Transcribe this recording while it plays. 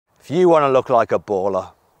If you want to look like a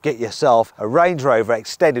baller, get yourself a Range Rover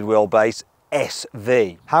extended wheelbase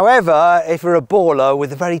SV. However, if you're a baller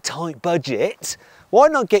with a very tight budget, why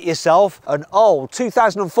not get yourself an old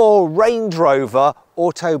 2004 Range Rover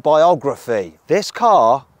Autobiography? This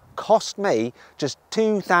car cost me just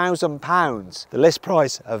 £2,000. The list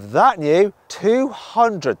price of that new,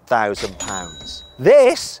 £200,000.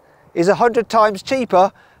 This is 100 times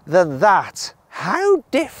cheaper than that. How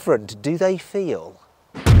different do they feel?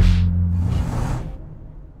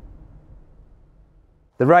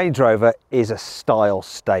 The Range Rover is a style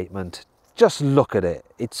statement. Just look at it.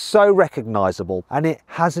 It's so recognisable and it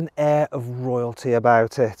has an air of royalty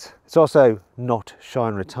about it. It's also not shy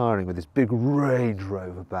and retiring with this big Range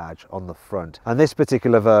Rover badge on the front. And this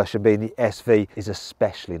particular version, being the SV, is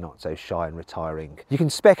especially not so shy and retiring. You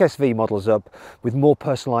can spec SV models up with more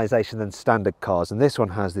personalisation than standard cars, and this one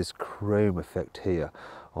has this chrome effect here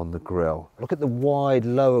on the grille. Look at the wide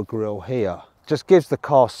lower grille here. Just gives the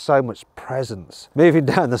car so much presence. Moving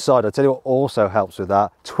down the side, I'll tell you what also helps with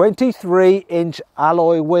that. 23-inch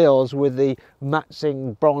alloy wheels with the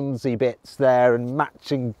matching bronzy bits there and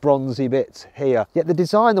matching bronzy bits here. Yet the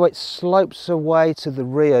design, the way it slopes away to the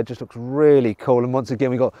rear, just looks really cool. And once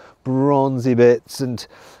again, we've got bronzy bits, and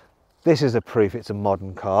this is a proof it's a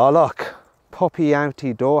modern car. Look, poppy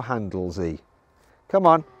outy door handlesy. Come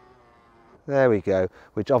on. There we go,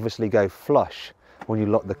 which obviously go flush when you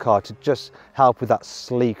lock the car to just help with that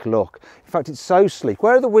sleek look. In fact, it's so sleek.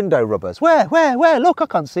 Where are the window rubbers? Where? Look, I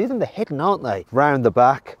can't see them. They're hidden, aren't they? Round the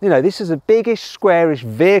back. You know, this is a biggish, squarish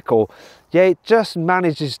vehicle, yet it just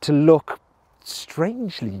manages to look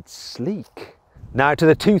strangely sleek. Now to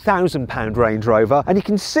the £2,000 Range Rover, and you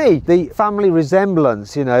can see the family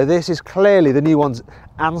resemblance. You know, this is clearly the new one's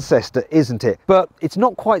ancestor, isn't it? But it's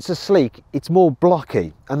not quite so sleek, it's more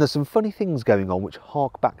blocky, and there's some funny things going on which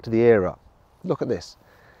hark back to the era. Look at this.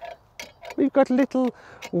 We've got little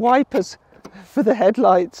wipers for the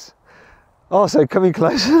headlights. Also, coming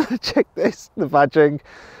closer, check this, the badging.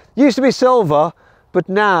 Used to be silver, but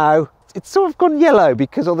now it's sort of gone yellow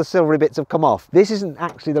because all the silvery bits have come off. This isn't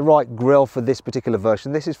actually the right grille for this particular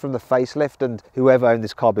version. This is from the facelift, and whoever owned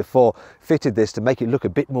this car before fitted this to make it look a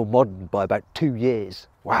bit more modern by about 2 years.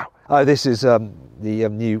 Wow. Oh, this is the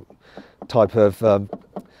new type of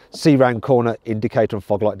C-round corner indicator and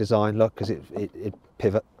fog light design. Look, because it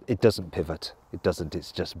doesn't pivot. It doesn't,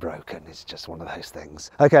 it's just broken. It's just one of those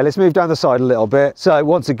things. Okay, let's move down the side a little bit. So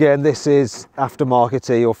once again, this is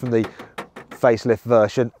aftermarket-y or from the facelift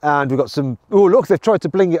version, and we've got some, oh look, they've tried to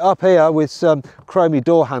bling it up here with some chromy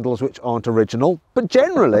door handles which aren't original, but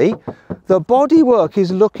generally the bodywork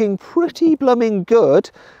is looking pretty blooming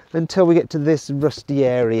good until we get to this rusty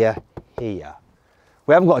area here.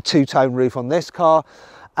 We haven't got a two-tone roof on this car,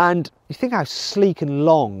 and you think how sleek and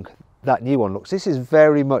long that new one looks. This is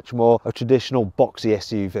very much more a traditional boxy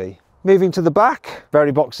SUV. Moving to the back,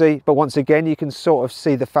 very boxy, but once again you can sort of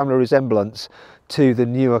see the family resemblance to the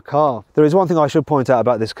newer car. There is one thing I should point out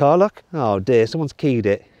about this car, look. Oh dear, someone's keyed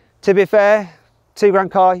it. To be fair, £2,000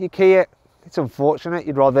 car, you key it. It's unfortunate,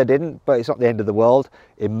 you'd rather they didn't, but it's not the end of the world.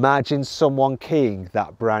 Imagine someone keying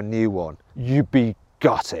that brand new one. You'd be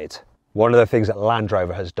gutted. One of the things that Land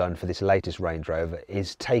Rover has done for this latest Range Rover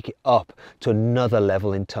is take it up to another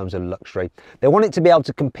level in terms of luxury. They want it to be able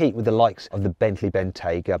to compete with the likes of the Bentley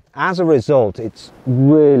Bentayga. As a result, it's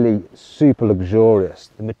really super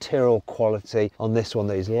luxurious. The material quality on this one,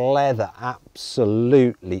 there is leather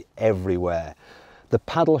absolutely everywhere. The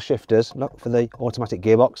paddle shifters, look for the automatic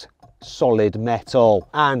gearbox, solid metal.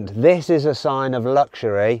 And this is a sign of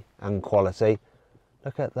luxury and quality.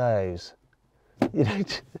 Look at those. You know,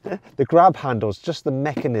 the grab handles, just the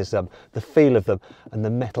mechanism, the feel of them, and the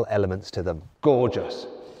metal elements to them. Gorgeous.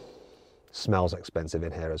 Smells expensive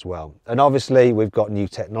in here as well. And obviously we've got new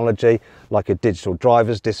technology like a digital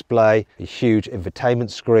driver's display, a huge infotainment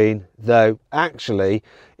screen, though actually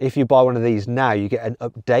if you buy one of these now you get an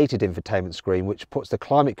updated infotainment screen which puts the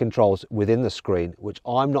climate controls within the screen, which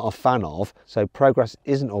I'm not a fan of, so progress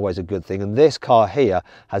isn't always a good thing. And this car here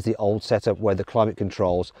has the old setup where the climate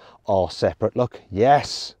controls are separate. Look,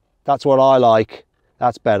 yes, that's what I like.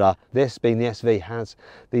 That's better. This, being the SV, has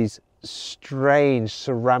these strange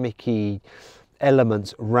ceramic-y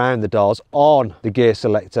elements around the dials on the gear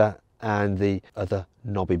selector and the other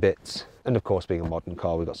knobby bits. And of course, being a modern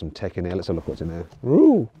car, we've got some tech in here. Let's have a look what's in here.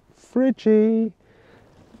 Ooh, fridgy.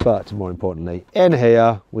 But more importantly, in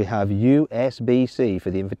here we have USB-C for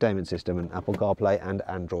the infotainment system and Apple CarPlay and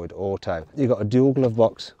Android Auto. You've got a dual glove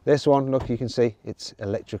box. This one, look, you can see it's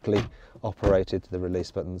electrically operated. The release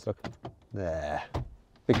buttons, look there.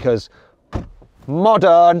 Because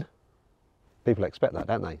modern. People expect that,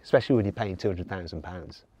 don't they? Especially when you're paying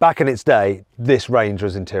 £200,000. Back in its day, this Range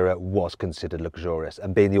Rover's interior was considered luxurious,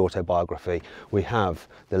 and being the autobiography, we have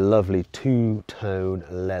the lovely two-tone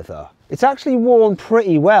leather. It's actually worn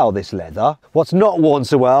pretty well, this leather. What's not worn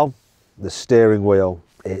so well? The steering wheel.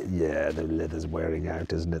 Yeah, the leather's wearing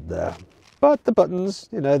out, isn't it there? But the buttons,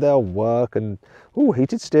 you know, they'll work. And, ooh,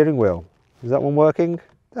 heated steering wheel. Is that one working?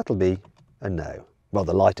 That'll be a no. Well,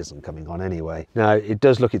 the light isn't coming on anyway. Now, it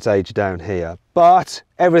does look its age down here, but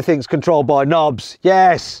everything's controlled by knobs.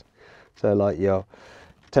 Yes! So like your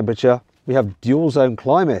temperature. We have dual zone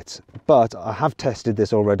climate, but I have tested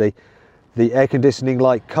this already. The air conditioning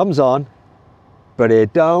light comes on, but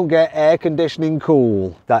it don't get air conditioning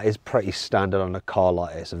cool. That is pretty standard on a car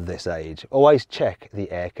like this of this age. Always check the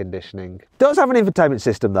air conditioning. Does have an infotainment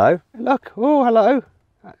system though. Look, oh, hello.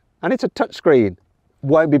 And it's a touchscreen.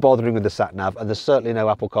 Won't be bothering with the sat nav, and there's certainly no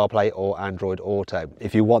Apple CarPlay or Android Auto.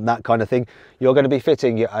 If you want that kind of thing, you're going to be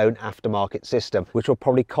fitting your own aftermarket system, which will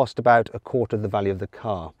probably cost about a quarter of the value of the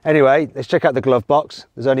car. Anyway, let's check out the glove box.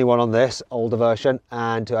 There's only one on this older version,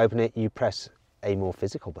 and to open it, you press a more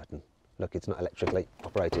physical button. Look, it's not electrically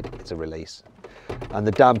operated, it's a release. And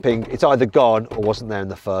the damping, it's either gone or wasn't there in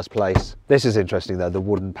the first place. This is interesting though, the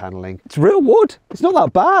wooden panelling. It's real wood, it's not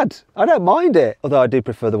that bad. I don't mind it, although I do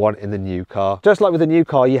prefer the one in the new car. Just like with the new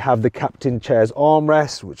car, you have the captain chair's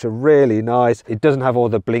armrests, which are really nice. It doesn't have all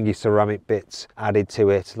the blingy ceramic bits added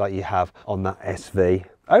to it like you have on that SV.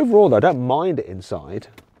 Overall though, I don't mind it inside.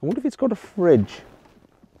 I wonder if it's got a fridge.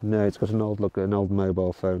 No, it's got an old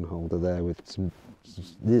mobile phone holder there with some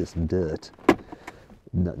dirt.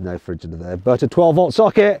 No fridge under there, but a 12-volt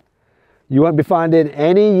socket. You won't be finding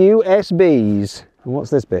any USBs. And what's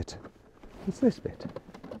this bit? What's this bit?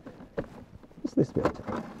 What's this bit?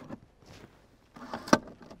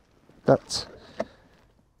 That's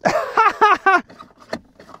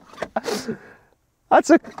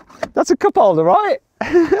that's a cup holder, right?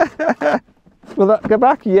 Will that go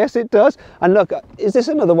back? Yes, it does. And look, is this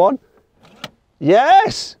another one?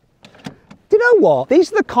 Yes! Do you know what?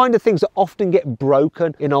 These are the kind of things that often get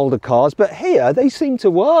broken in older cars, but here they seem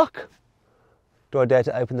to work. Do I dare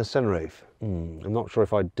to open the sunroof? I'm not sure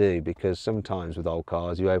if I do, because sometimes with old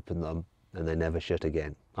cars you open them and they never shut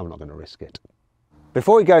again. I'm not going to risk it.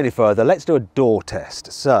 Before we go any further, let's do a door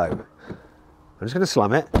test. So, I'm just going to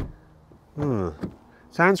slam it.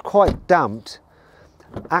 Sounds quite damped.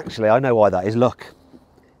 Actually, I know why that is. Look,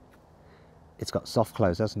 it's got soft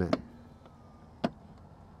close, hasn't it?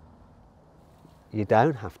 You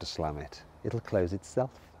don't have to slam it. It'll close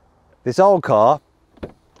itself. This old car,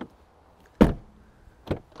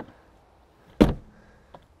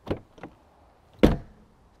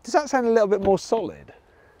 does that sound a little bit more solid?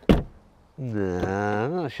 Nah,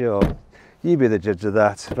 I'm not sure. You be the judge of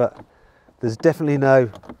that, but there's definitely no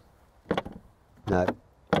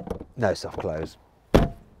soft close.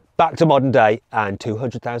 Back to modern day and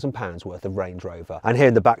 £200,000 worth of Range Rover. And here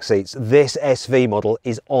in the back seats, this SV model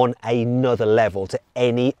is on another level to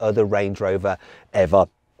any other Range Rover ever.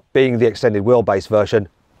 Being the extended wheelbase version,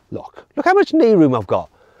 look how much knee room I've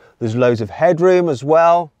got. There's loads of headroom as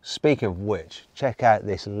well. Speaking of which, check out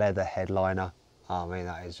this leather headliner. I mean,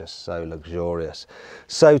 that is just so luxurious.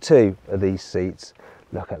 So too are these seats.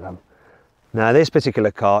 Look at them. Now this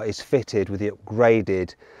particular car is fitted with the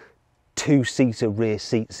upgraded two-seater rear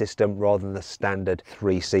seat system rather than the standard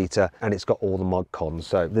three-seater, and it's got all the mod cons.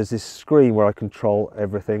 So there's this screen where I control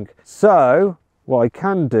everything. So what I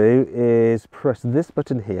can do is press this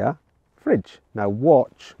button here, fridge. Now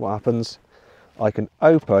watch what happens. I can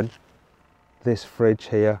open this fridge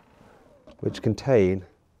here, which contain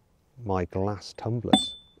my glass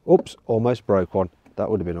tumblers. Oops, almost broke one.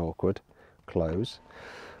 That would have been awkward. Close.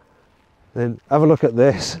 Then have a look at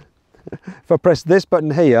this. If I press this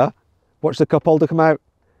button here, watch the cup holder come out.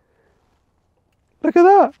 Look at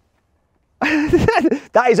that.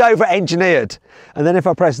 That is over engineered. And then if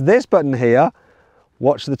I press this button here,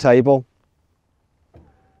 watch the table.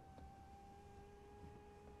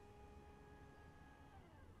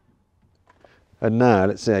 And now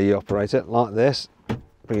let's see how you operate it. Like this,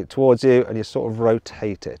 bring it towards you and you sort of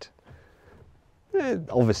rotate it.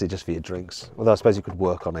 Obviously just for your drinks, although I suppose you could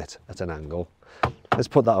work on it at an angle. Let's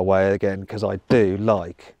put that away again, because I do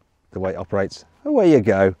like the way it operates. Away you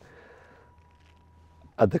go.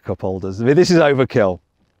 And the cup holders. I mean, this is overkill.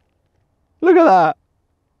 Look at that.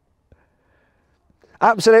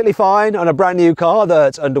 Absolutely fine on a brand new car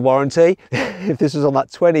that's under warranty. If this was on that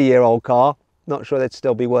 20-year-old car, not sure they'd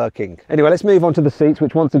still be working. Anyway, let's move on to the seats,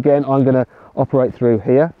 which once again I'm going to operate through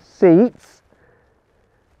here. Seats.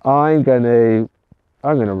 I'm going to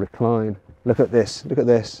recline. Look at this. Look at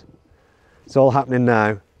this. It's all happening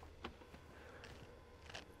now.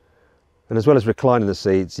 And as well as reclining the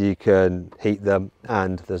seats, you can heat them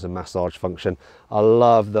and there's a massage function. I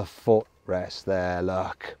love the footrest there,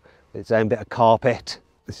 look. Its own bit of carpet.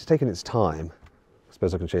 This is taking its time. I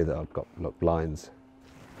suppose I can show you that I've got, look, blinds.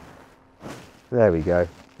 There we go.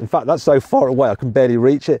 In fact, that's so far away I can barely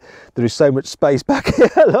reach it. There is so much space back here,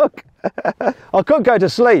 look. I could go to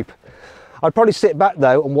sleep. I'd probably sit back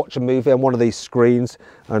though and watch a movie on one of these screens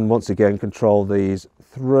and once again control these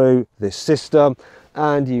through this system.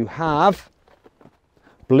 And you have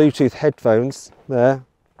Bluetooth headphones there,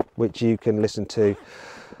 which you can listen to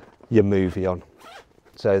your movie on,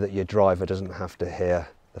 so that your driver doesn't have to hear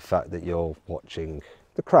the fact that you're watching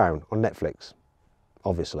The Crown on Netflix,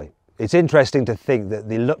 obviously. It's interesting to think that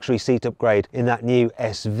the luxury seat upgrade in that new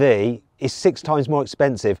SV is 6 times more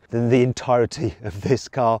expensive than the entirety of this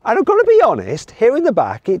car. And I've got to be honest, here in the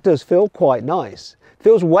back, it does feel quite nice. It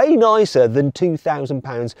feels way nicer than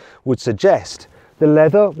 £2,000 would suggest. The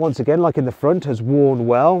leather, once again, like in the front, has worn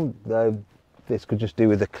well, though this could just do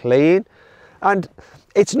with a clean. And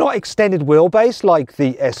it's not extended wheelbase like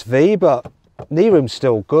the SV, but knee room's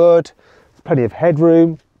still good. There's plenty of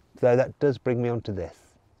headroom, though that does bring me on to this,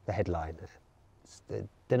 the headline.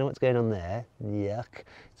 Don't know what's going on there, yuck.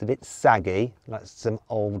 It's a bit saggy, like some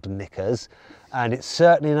old knickers, and it's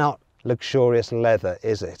certainly not luxurious leather,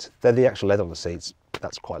 is it? Though the actual leather on the seats,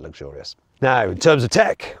 that's quite luxurious. Now, in terms of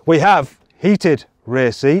tech, we have heated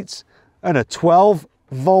rear seats and a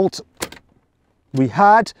 12-volt. We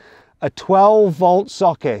had a 12-volt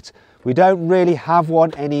socket. We don't really have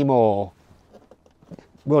one anymore.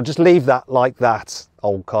 We'll just leave that like that,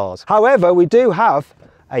 old cars. However, we do have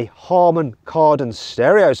a Harman Kardon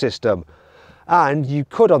stereo system, and you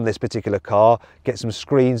could on this particular car get some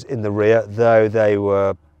screens in the rear, though they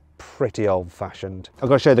were pretty old-fashioned. I've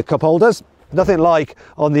got to show you the cup holders. Nothing like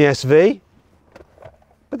on the SV,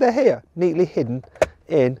 but they're here, neatly hidden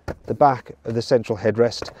in the back of the central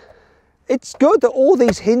headrest. It's good that all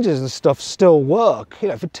these hinges and stuff still work. You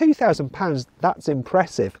know, for £2,000, that's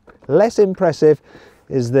impressive. Less impressive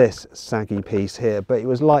is this saggy piece here, but it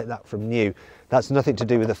was like that from new. That's nothing to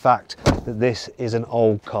do with the fact that this is an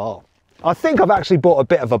old car. I think I've actually bought a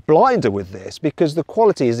bit of a blinder with this because the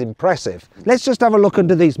quality is impressive. Let's just have a look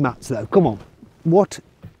under these mats though. Come on. What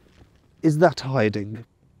is that hiding?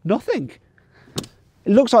 Nothing.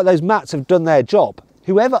 It looks like those mats have done their job.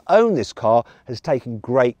 Whoever owned this car has taken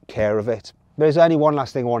great care of it. There's only one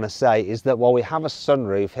last thing I want to say is that while we have a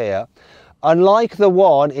sunroof here, unlike the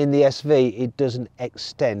one in the SV, it doesn't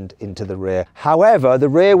extend into the rear. However, the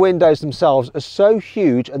rear windows themselves are so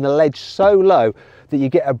huge and the ledge so low that you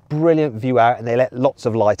get a brilliant view out and they let lots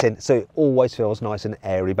of light in, so it always feels nice and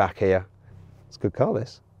airy back here. It's a good car,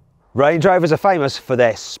 this. Range Rovers are famous for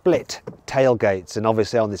their split tailgates, and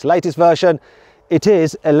obviously on this latest version, it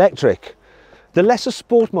is electric. The lesser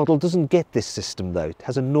sport model doesn't get this system though, it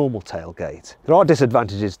has a normal tailgate. There are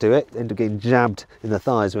disadvantages to it, end up getting jabbed in the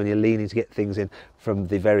thighs when you're leaning to get things in from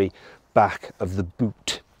the very back of the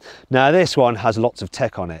boot. Now this one has lots of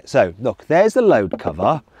tech on it. So look, there's the load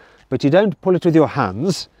cover, but you don't pull it with your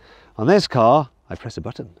hands. On this car, I press a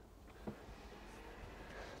button.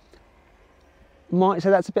 Might say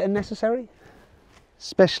that's a bit unnecessary,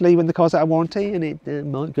 especially when the car's out of warranty and it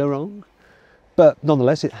might go wrong. But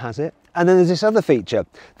nonetheless, it has it. And then there's this other feature.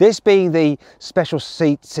 This being the special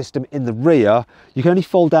seat system in the rear, you can only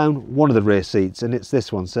fold down one of the rear seats, and it's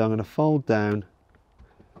this one. So I'm going to fold down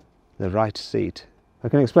the right seat. I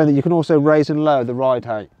can explain that you can also raise and lower the ride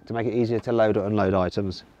height to make it easier to load or unload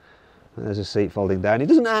items. And there's a seat folding down. It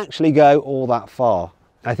doesn't actually go all that far.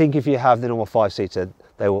 I think if you have the normal 5-seater,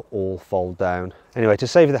 they will all fold down. Anyway, to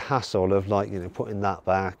save the hassle of putting that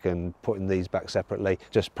back and putting these back separately,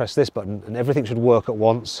 just press this button and everything should work at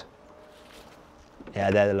once.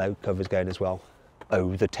 Yeah, there the load cover's going as well.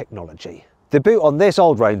 Oh, the technology. The boot on this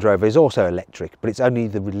old Range Rover is also electric, but it's only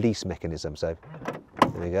the release mechanism. So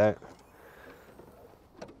there we go.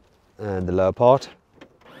 And the lower part.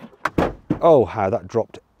 Oh, how that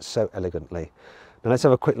dropped so elegantly. Now let's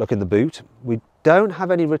have a quick look in the boot. We don't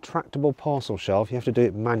have any retractable parcel shelf. You have to do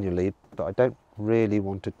it manually, but I don't really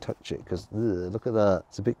want to touch it because look at that,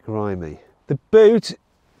 it's a bit grimy. The boot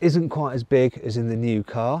isn't quite as big as in the new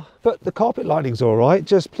car, but the carpet lining's all right.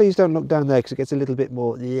 Just please don't look down there because it gets a little bit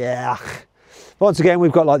more yuck. Once again,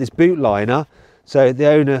 we've got like this boot liner, so the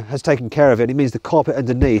owner has taken care of it. It means the carpet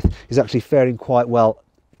underneath is actually faring quite well,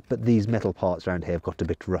 but these metal parts around here have got a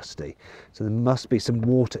bit rusty. So there must be some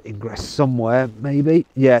water ingress somewhere, maybe.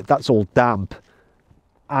 Yeah, that's all damp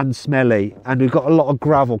and smelly, and we've got a lot of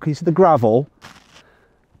gravel. Can you see the gravel?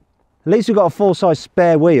 At least we've got a full-size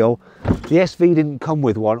spare wheel. The SV didn't come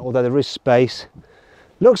with one, although there is space.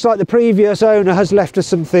 Looks like the previous owner has left us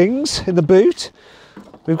some things in the boot.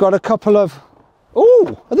 We've got a couple of,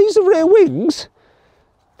 oh, are these the rear wings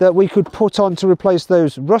that we could put on to replace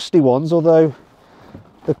those rusty ones, although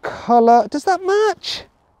the colour, does that match?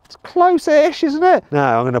 It's close-ish, isn't it?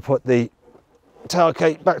 Now I'm going to put the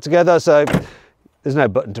tailgate back together, so there's no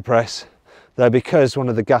button to press, though, because one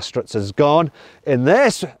of the gas struts has gone in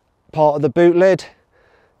this part of the boot lid.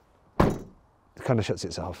 It kind of shuts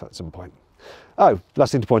itself at some point. Oh,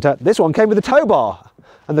 last thing to point out, this one came with a tow bar,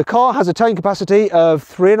 and the car has a towing capacity of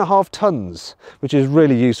 3.5 tons, which is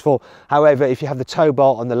really useful. However, if you have the tow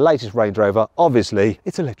bar on the latest Range Rover, obviously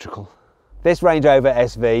it's electrical. This Range Rover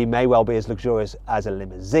SV may well be as luxurious as a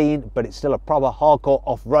limousine, but it's still a proper hardcore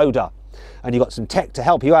off-roader. And you've got some tech to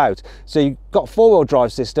help you out. So you've got a 4-wheel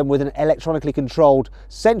drive system with an electronically controlled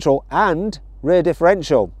central and rear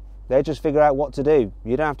differential. They just figure out what to do.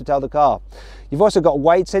 You don't have to tell the car. You've also got a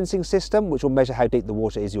weight sensing system, which will measure how deep the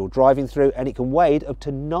water is you're driving through, and it can wade up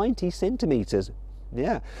to 90 centimetres.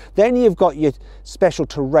 Yeah. Then you've got your special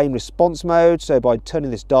terrain response mode. So by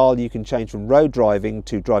turning this dial, you can change from road driving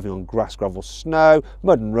to driving on grass, gravel, snow,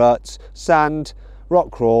 mud and ruts, sand, rock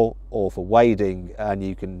crawl, or for wading, and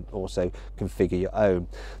you can also configure your own.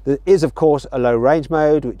 There is of course a low range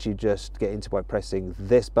mode, which you just get into by pressing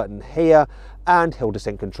this button here, and hill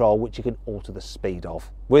descent control, which you can alter the speed of.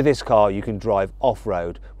 With this car you can drive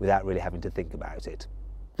off-road without really having to think about it.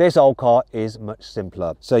 This old car is much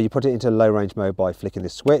simpler. So you put it into low range mode by flicking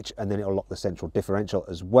this switch, and then it'll lock the central differential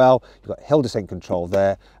as well. You've got hill descent control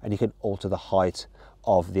there, and you can alter the height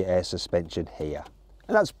of the air suspension here.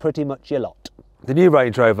 And that's pretty much your lot. The new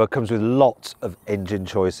Range Rover comes with lots of engine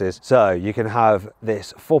choices. So you can have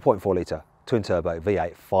this 4.4 litre twin turbo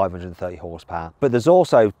V8, 530 horsepower, but there's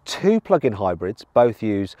also 2 plug-in hybrids. Both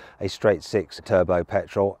use a straight 6 turbo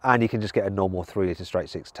petrol, and you can just get a normal 3 litre straight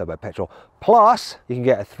 6 turbo petrol, plus you can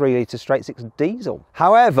get a 3 litre straight 6 diesel.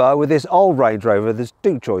 However, with this old Range Rover, there's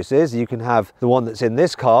 2 choices. You can have the one that's in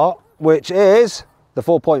this car, which is the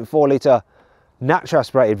 4.4 litre naturally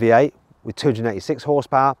aspirated V8 with 286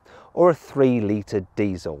 horsepower, or a 3 litre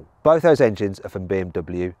diesel. Both those engines are from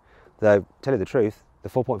BMW, though, tell you the truth, the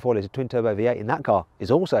 4.4 litre twin turbo V8 in that car is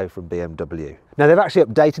also from BMW. Now they've actually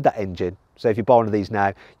updated that engine, so if you buy one of these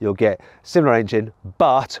now, you'll get a similar engine,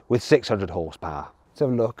 but with 600 horsepower. Let's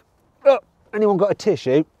have a look. Oh, anyone got a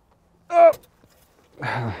tissue? Oh.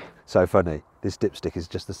 So funny, this dipstick is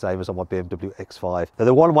just the same as on my BMW X5. Now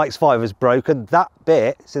the one on my X5 is broken, that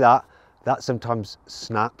bit, see that sometimes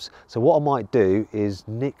snaps. So what I might do is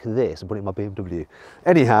nick this and put it in my BMW.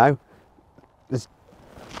 Anyhow, let's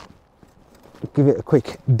give it a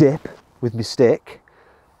quick dip with my stick.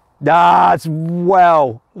 Ah, it's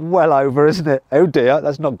well over, isn't it? Oh dear,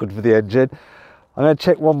 that's not good for the engine. I'm going to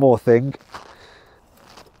check one more thing.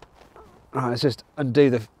 All right, let's just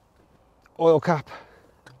undo the oil cap.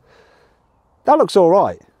 That looks all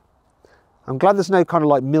right. I'm glad there's no kind of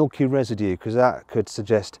like milky residue, because that could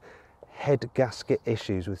suggest head gasket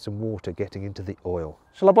issues with some water getting into the oil.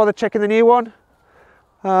 Shall I bother checking the new one?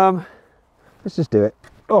 Let's just do it.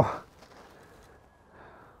 Oh,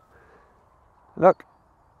 look,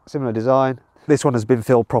 similar design. This one has been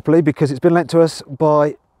filled properly because it's been lent to us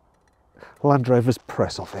by Land Rover's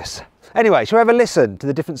press office. Anyway, shall we have a listen to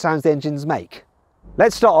the different sounds the engines make?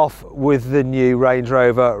 Let's start off with the new Range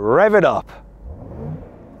Rover. Rev it up.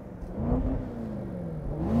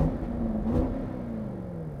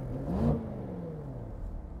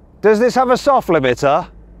 Does this have a soft limiter?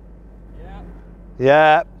 Yeah.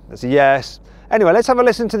 Yeah, that's a yes. Anyway, let's have a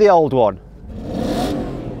listen to the old one.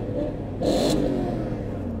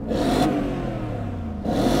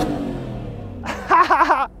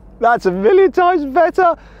 That's a million times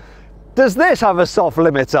better. Does this have a soft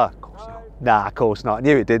limiter? Of course not. Nah, of course not. I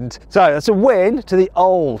knew it didn't. So that's a win to the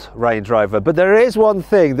old Range Rover, but there is one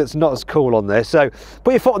thing that's not as cool on this. So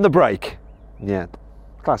put your foot on the brake. Yeah.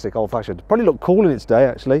 Classic, old-fashioned. Probably look cool in its day,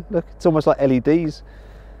 actually. Look, it's almost like LEDs.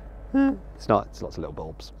 It's not, it's lots of little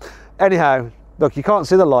bulbs. Anyhow, look, you can't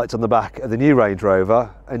see the lights on the back of the new Range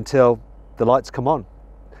Rover until the lights come on.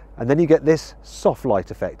 And then you get this soft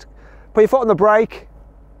light effect. Put your foot on the brake.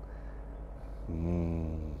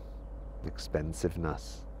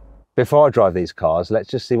 Expensiveness. Before I drive these cars, let's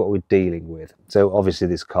just see what we're dealing with. So obviously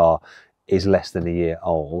this car is less than a year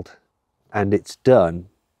old, and it's done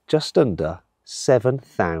just under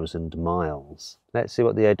 7,000 miles. Let's see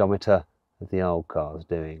what the odometer of the old car is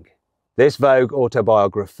doing. This Vogue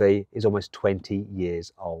Autobiography is almost 20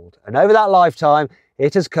 years old, and over that lifetime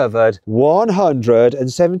it has covered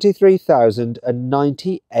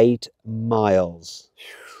 173,098 miles.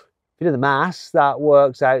 If you do the maths, that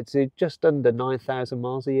works out to just under 9,000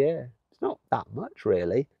 miles a year. It's It's not that much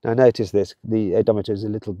really. Now notice this, the odometer is a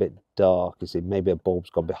little bit dark. You see, maybe a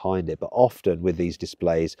bulb's gone behind it, but often with these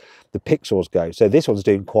displays, the pixels go. So this one's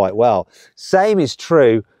doing quite well. Same is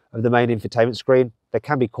true of the main infotainment screen. They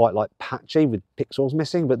can be quite like patchy with pixels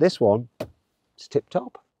missing, but this one, it's tip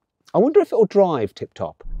top. I wonder if it'll drive tip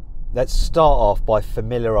top. Let's start off by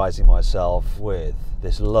familiarising myself with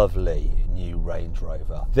this lovely new Range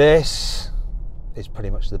Rover. This is pretty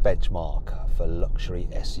much the benchmark for luxury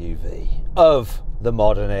SUV of the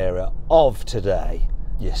modern era of today.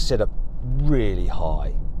 You sit up really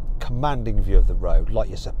high, commanding view of the road like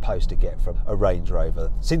you're supposed to get from a Range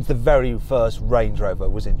Rover since the very first Range Rover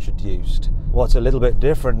was introduced. What's a little bit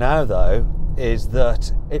different now though is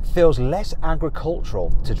that it feels less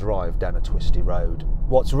agricultural to drive down a twisty road.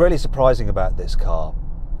 What's really surprising about this car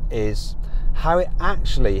is how it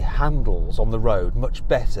actually handles on the road much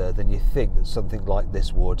better than you think that something like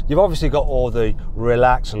this would. You've obviously got all the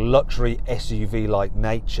relaxed luxury SUV-like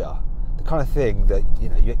nature, the kind of thing that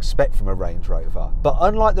you expect from a Range Rover. But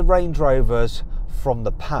unlike the Range Rovers from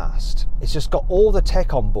the past, it's just got all the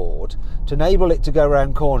tech on board to enable it to go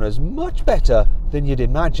around corners much better than you'd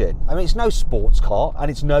imagine. I mean, it's no sports car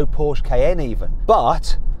and it's no Porsche Cayenne even,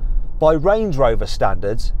 but by Range Rover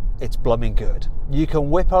standards, it's blooming good. You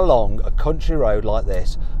can whip along a country road like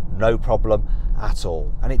this, no problem at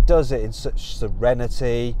all. And it does it in such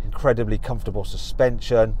serenity, incredibly comfortable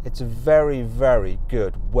suspension. It's a very, very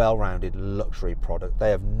good, well-rounded luxury product.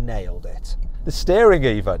 They have nailed it. The steering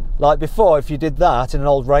even, like before, if you did that in an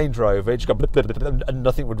old Range Rover, it just go and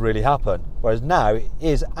nothing would really happen. Whereas now it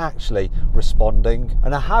is actually responding.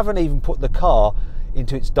 And I haven't even put the car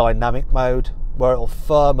into its dynamic mode, where it'll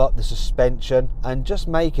firm up the suspension and just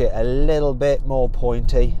make it a little bit more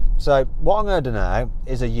pointy. So what I'm going to do now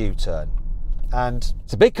is a U-turn. And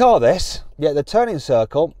it's a big car this, yet the turning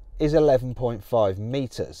circle is 11.5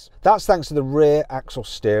 meters. That's thanks to the rear axle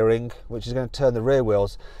steering, which is going to turn the rear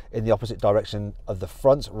wheels in the opposite direction of the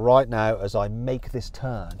front right now as I make this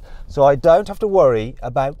turn. So I don't have to worry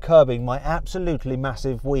about curbing my absolutely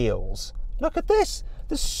massive wheels. Look at this,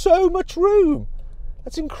 there's so much room.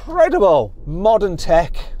 That's incredible. Modern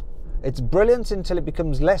tech. It's brilliant until it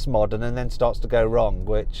becomes less modern and then starts to go wrong,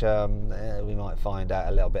 which we might find out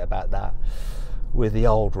a little bit about that with the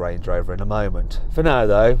old Range Rover in a moment. For now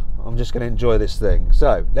though, I'm just going to enjoy this thing.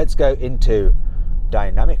 So let's go into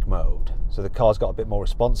dynamic mode. So the car's got a bit more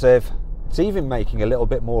responsive. It's even making a little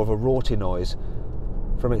bit more of a rorty noise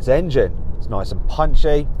from its engine. It's nice and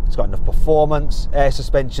punchy. It's got enough performance. Air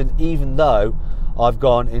suspension, even though I've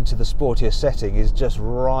gone into the sportier setting, is just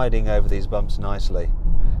riding over these bumps nicely.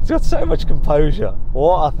 It's got so much composure.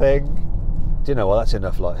 What a thing. Do you know what? That's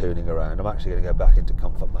enough like hooning around. I'm actually going to go back into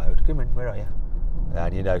comfort mode. Come in, where are you?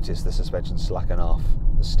 And you notice the suspension's slacking off.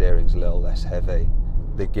 The steering's a little less heavy.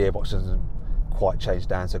 The gearbox doesn't quite change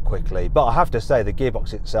down so quickly. But I have to say, the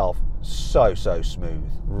gearbox itself, so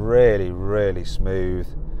smooth. Really, really smooth.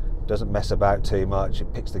 Doesn't mess about too much.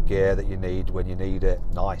 It picks the gear that you need when you need it.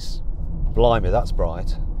 Nice. Blimey, that's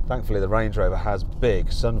bright. Thankfully the Range Rover has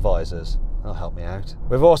big sun visors. That'll help me out.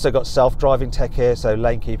 We've also got self-driving tech here, so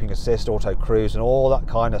lane keeping assist, auto cruise and all that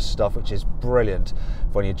kind of stuff, which is brilliant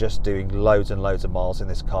when you're just doing loads and loads of miles in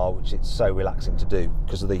this car, which it's so relaxing to do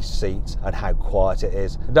because of these seats and how quiet it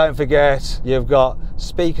is. And don't forget, you've got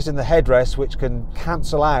speakers in the headrest which can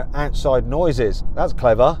cancel out outside noises. That's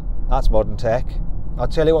clever. That's modern tech. I'll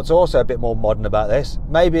tell you what's also a bit more modern about this.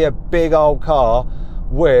 Maybe a big old car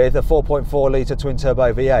with a 4.4 litre twin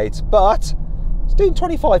turbo V8, but it's doing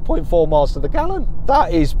 25.4 miles to the gallon.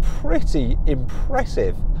 That is pretty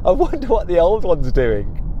impressive. I wonder what the old one's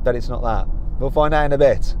doing, but it's not that. We'll find out in a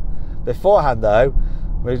bit. Beforehand though,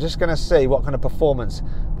 we're just going to see what kind of performance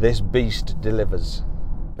this beast delivers.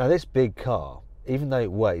 Now this big car, even though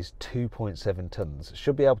it weighs 2.7 tons,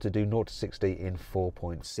 should be able to do 0 to 60 in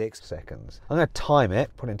 4.6 seconds. I'm going to time it,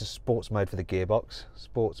 put it into sports mode for the gearbox,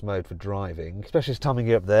 sports mode for driving. Specialist timing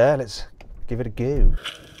gear up there, let's give it a go.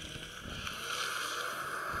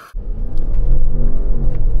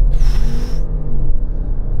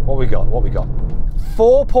 What we got?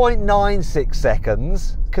 4.96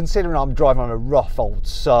 seconds, considering I'm driving on a rough old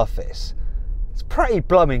surface. It's pretty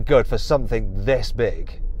blooming good for something this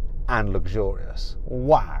big and luxurious.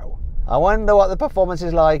 Wow. I wonder what the performance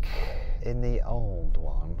is like in the old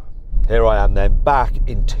one. Here I am then, back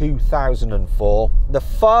in 2004. The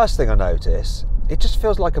first thing I notice, it just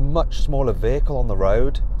feels like a much smaller vehicle on the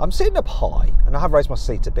road. I'm sitting up high, and I have raised my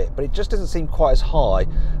seat a bit, but it just doesn't seem quite as high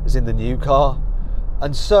as in the new car.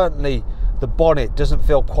 And certainly the bonnet doesn't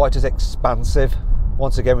feel quite as expansive.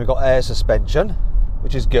 Once again, we've got air suspension,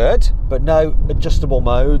 which is good, but no adjustable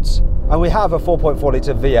modes. And we have a 4.4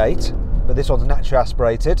 litre V8, but this one's naturally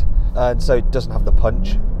aspirated, and so it doesn't have the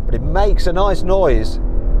punch, but it makes a nice noise.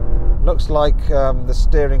 Looks like the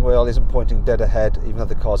steering wheel isn't pointing dead ahead, even though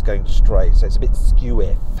the car's going straight, so it's a bit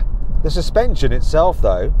skewy. The suspension itself,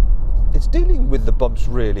 though, it's dealing with the bumps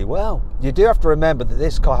really well. You do have to remember that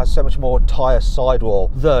this car has so much more tyre sidewall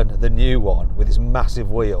than the new one with its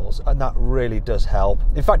massive wheels, and that really does help.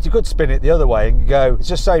 In fact, you could spin it the other way and go, it's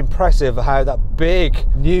just so impressive how that big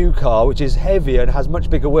new car, which is heavier and has much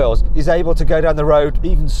bigger wheels, is able to go down the road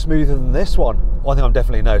even smoother than this one. One thing I'm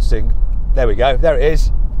definitely noticing, there we go, there it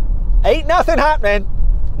is. Ain't nothing happening,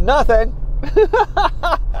 nothing.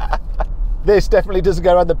 This definitely doesn't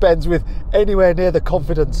go around the bends with anywhere near the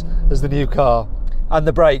confidence as the new car. And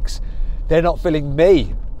the brakes, they're not filling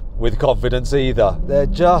me with confidence either. They're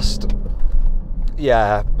just,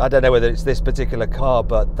 yeah, I don't know whether it's this particular car,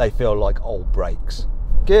 but they feel like old brakes.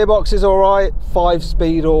 Gearbox is all right,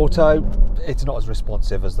 5-speed auto. It's not as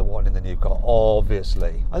responsive as the one in the new car,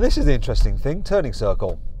 obviously. And this is the interesting thing, turning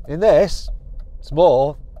circle. In this, it's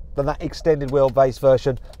more than that extended wheelbase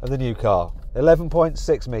version of the new car.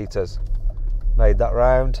 11.6 metres. Made that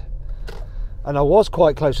round, and I was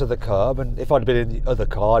quite close to the curb, and if I'd been in the other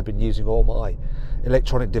car, I'd been using all my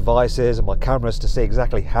electronic devices and my cameras to see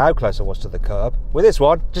exactly how close I was to the curb. With this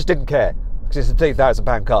one, just didn't care, because it's a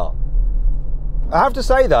 £2,000 car. I have to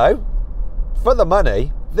say though, for the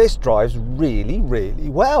money, this drives really, really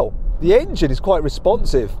well. The engine is quite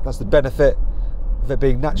responsive. That's the benefit of it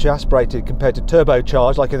being naturally aspirated compared to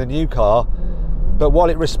turbocharged like in the new car. But while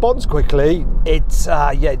it responds quickly, it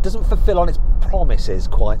doesn't fulfill on its promises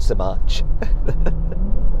quite so much.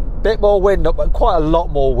 Bit more wind, but quite a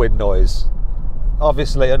lot more wind noise.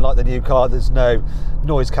 Obviously, unlike the new car, there's no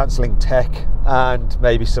noise cancelling tech, and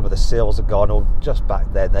maybe some of the seals are gone, or just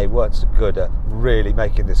back then they weren't so good at really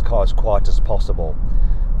making this car as quiet as possible.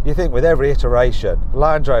 You think with every iteration,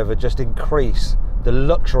 Land Rover just increase the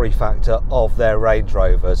luxury factor of their Range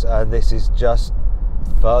Rovers, and this is just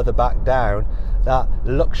further back down that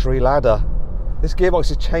luxury ladder. This gearbox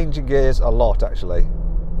is changing gears a lot, actually.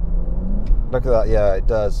 Look at that, yeah, it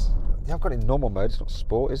does. Yeah, I've got it in normal mode, it's not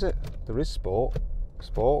sport, is it? There is sport.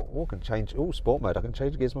 Sport, oh, I can change, oh, sport mode, I can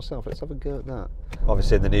change gears myself. Let's have a go at that.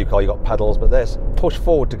 Obviously in the new car you got pedals, but there's push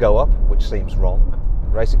forward to go up, which seems wrong.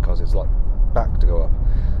 In racing cars it's like back to go up,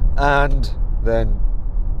 and then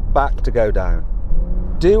back to go down.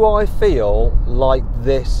 Do I feel like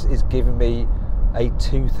this is giving me a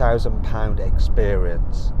 £2,000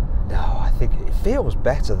 experience? No, I think it feels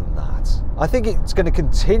better than that. I think it's going to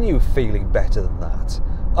continue feeling better than that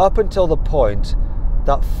up until the point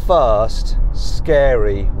that first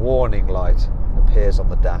scary warning light appears on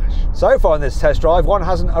the dash. So far in this test drive, one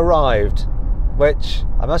hasn't arrived, which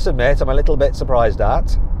I must admit I'm a little bit surprised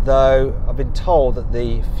at, though I've been told that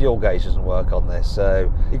the fuel gauge doesn't work on this,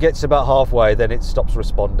 so it gets about halfway, then it stops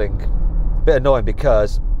responding. Bit annoying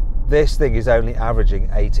because this thing is only averaging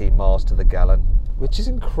 18 miles to the gallon, which is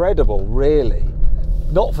incredible, really.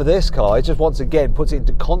 Not for this car, it just once again puts it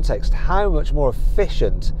into context how much more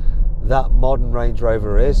efficient that modern Range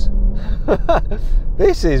Rover is.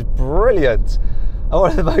 This is brilliant. And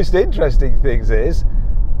one of the most interesting things is,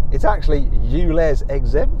 it's actually ULEZ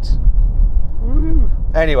exempt. Woo.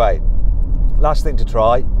 Anyway, last thing to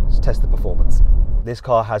try is test the performance. This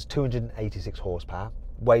car has 286 horsepower,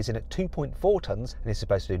 weighs in at 2.4 tonnes, and is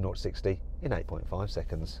supposed to do 0 to 60 in 8.5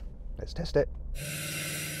 seconds. Let's test it.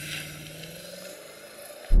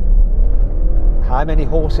 How many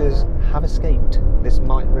horses have escaped? This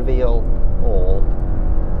might reveal all.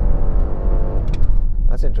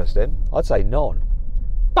 That's interesting. I'd say none.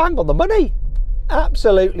 Bang on the money.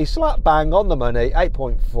 Absolutely slap bang on the money.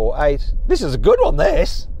 8.48. This is a good one,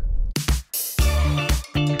 this.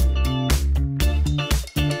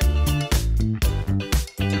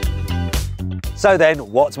 So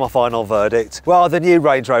then, what's my final verdict? Well, the new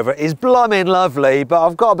Range Rover is blooming lovely, but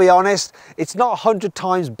I've got to be honest, it's not 100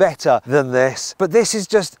 times better than this, but this is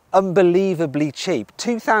just unbelievably cheap.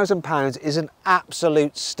 £2,000 is an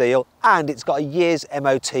absolute steal, and it's got a year's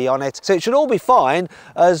MOT on it, so it should all be fine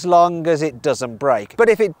as long as it doesn't break. But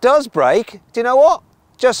if it does break, do you know what?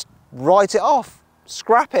 Just write it off,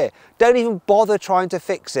 scrap it. Don't even bother trying to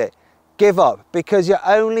fix it. Give up, because you're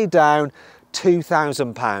only down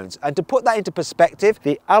 £2,000. And to put that into perspective,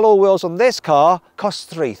 the alloy wheels on this car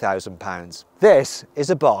cost £3,000. This is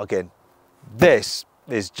a bargain. This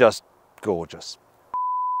is just gorgeous.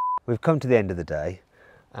 We've come to the end of the day,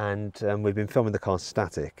 and we've been filming the car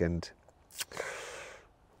static, and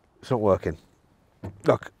it's not working.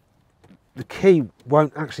 Look, the key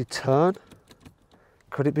won't actually turn.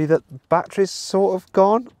 Could it be that the battery's sort of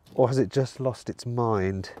gone, or has it just lost its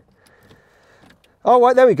mind? Oh,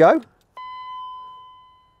 right, there we go.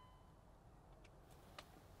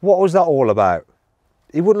 What was that all about?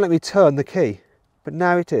 He wouldn't let me turn the key, but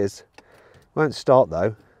now it is. Won't start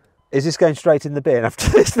though. Is this going straight in the bin after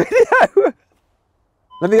this video?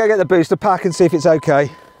 Let me go get the booster pack and see if it's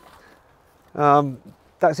okay.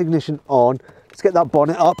 That's ignition on. Let's get that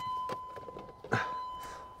bonnet up.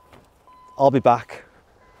 I'll be back.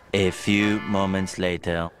 A few moments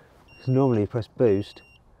later. So normally you press boost.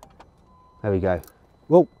 There we go.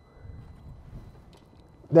 Whoa.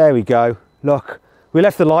 There we go. Look, we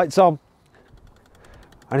left the lights on.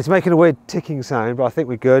 And it's making a weird ticking sound, but I think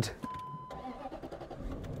we're good.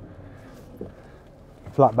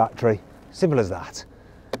 Flat battery. Simple as that.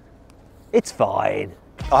 It's fine.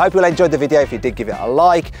 I hope you all enjoyed the video. If you did, give it a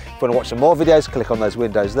like. If you want to watch some more videos, click on those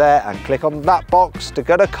windows there and click on that box to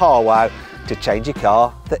go to CarWow to change your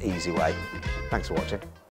car the easy way. Thanks for watching.